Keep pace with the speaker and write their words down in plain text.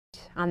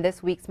On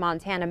this week's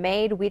Montana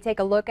Made, we take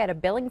a look at a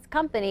Billings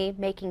company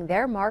making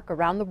their mark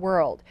around the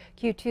world.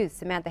 Q2's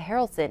Samantha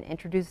Harrelson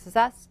introduces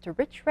us to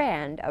Rich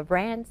Rand of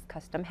Rand's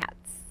Custom Hats.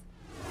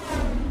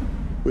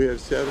 We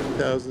have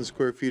 7,000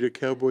 square feet of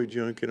cowboy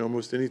junk and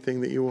almost anything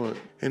that you want.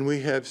 And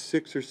we have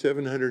 600 or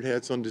 700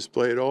 hats on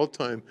display at all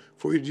time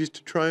for you just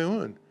to try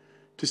on.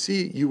 To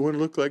see, you want to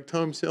look like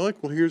Tom Selleck?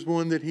 Well, here's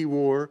one that he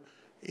wore,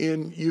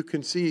 and you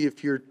can see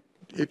if you're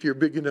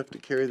big enough to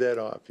carry that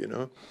off, you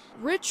know.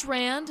 Rich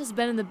Rand has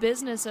been in the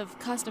business of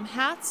custom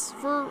hats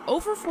for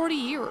over 40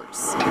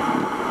 years.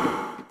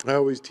 I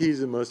always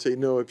tease him. I'll say,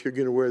 no, if you're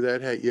going to wear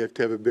that hat, you have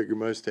to have a bigger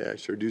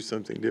mustache or do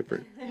something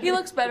different. He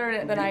looks better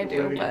in it than I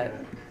do, but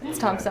it's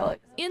Tom Selleck.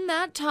 In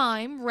that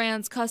time,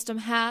 Rand's Custom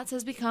Hats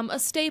has become a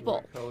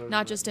staple,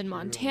 not just in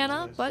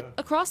Montana, but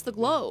across the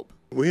globe.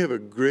 We have a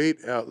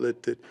great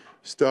outlet that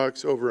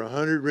stocks over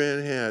 100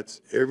 Rand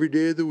hats every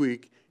day of the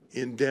week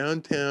in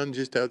downtown,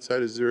 just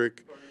outside of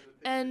Zurich.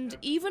 And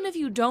even if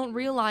you don't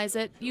realize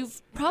it,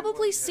 you've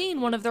probably seen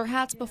one of their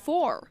hats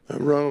before.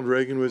 Ronald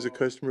Reagan was a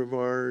customer of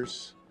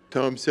ours.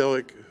 Tom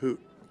Selleck, who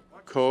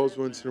calls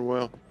once in a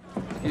while.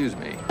 Excuse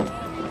me,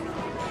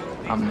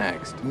 I'm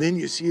next. And then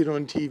you see it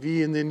on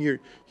TV, and then you're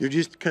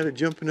just kind of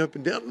jumping up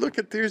and down. Look,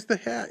 there's the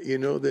hat, you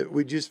know, that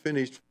we just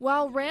finished.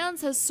 While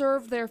Rand's has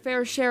served their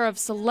fair share of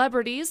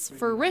celebrities,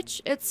 for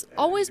Rich, it's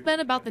always been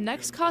about the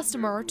next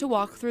customer to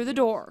walk through the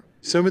door.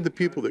 Some of the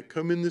people that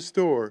come in the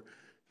store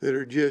that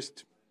are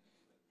just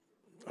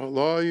a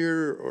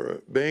lawyer or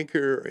a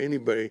banker or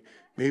anybody,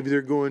 maybe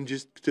they're going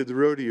just to the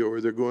rodeo or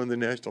they're going to the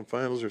national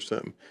finals or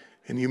something,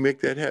 and you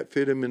make that hat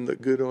fit them and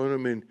look good on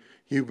them, and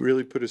you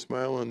really put a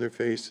smile on their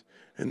face,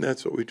 and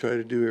that's what we try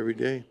to do every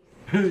day.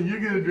 You're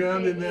going to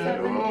drown in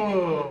that.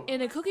 Oh.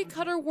 In a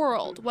cookie-cutter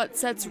world, what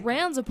sets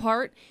Rand's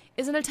apart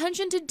is an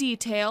attention to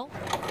detail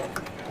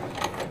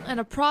and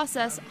a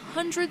process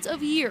hundreds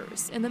of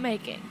years in the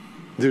making.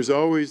 There's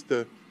always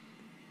the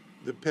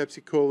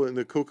Pepsi-Cola and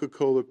the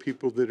Coca-Cola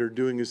people that are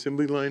doing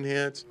assembly line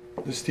hats.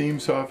 The steam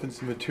softens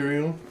the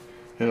material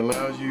and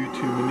allows you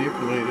to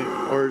manipulate it.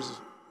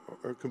 Ours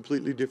are a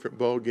completely different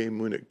ball game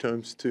when it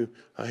comes to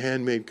a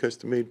handmade,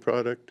 custom-made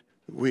product.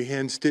 We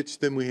hand stitch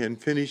them, we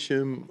hand finish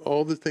them.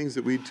 All the things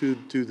that we do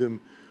to them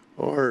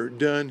are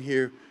done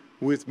here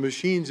with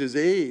machines as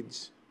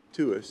aids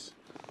to us.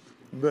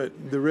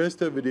 But the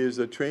rest of it is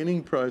a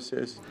training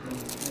process.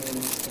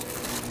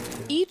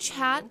 Each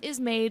hat is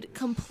made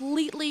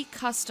completely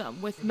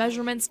custom with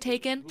measurements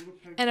taken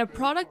and a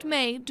product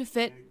made to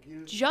fit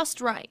just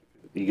right.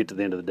 You get to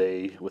the end of the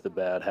day with a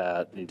bad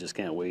hat and you just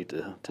can't wait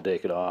to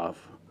take it off.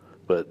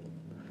 But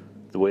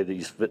the way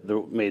these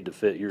they're made to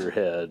fit your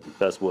head,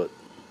 that's what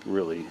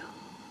really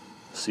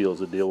seals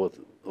the deal with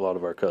a lot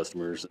of our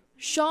customers.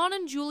 Sean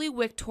and Julie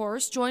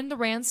Wichthorst joined the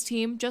Rand's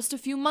team just a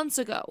few months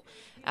ago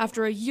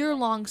after a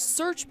year-long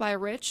search by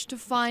Rich to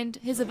find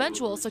his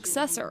eventual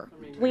successor.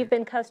 We've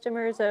been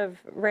customers of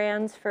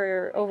Rand's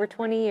for over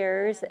 20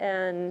 years,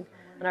 and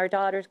our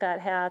daughter's got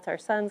hats, our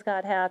son's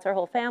got hats, our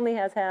whole family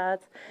has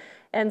hats.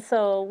 And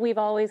so we've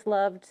always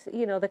loved,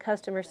 you know, the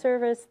customer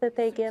service that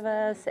they give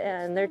us,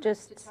 and they're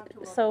just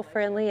so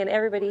friendly, and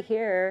everybody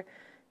here,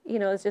 you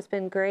know, has just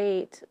been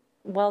great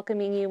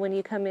welcoming you when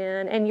you come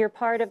in, and you're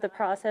part of the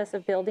process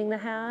of building the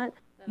hat.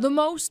 The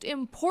most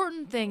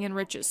important thing in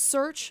Rich's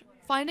search,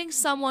 finding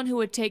someone who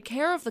would take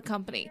care of the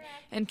company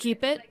and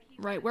keep it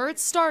right where it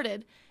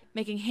started,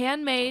 making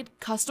handmade,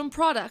 custom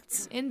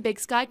products in Big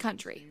Sky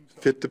Country.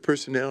 Fit the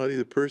personality of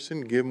the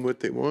person, give them what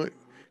they want,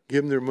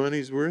 give them their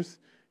money's worth,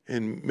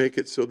 and make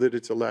it so that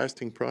it's a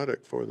lasting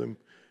product for them.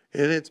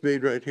 And it's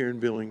made right here in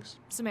Billings.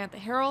 Samantha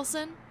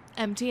Harrelson,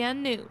 MTN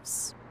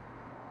News.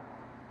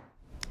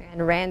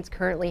 And Rand's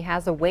currently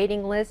has a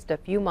waiting list a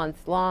few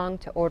months long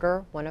to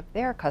order one of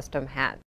their custom hats.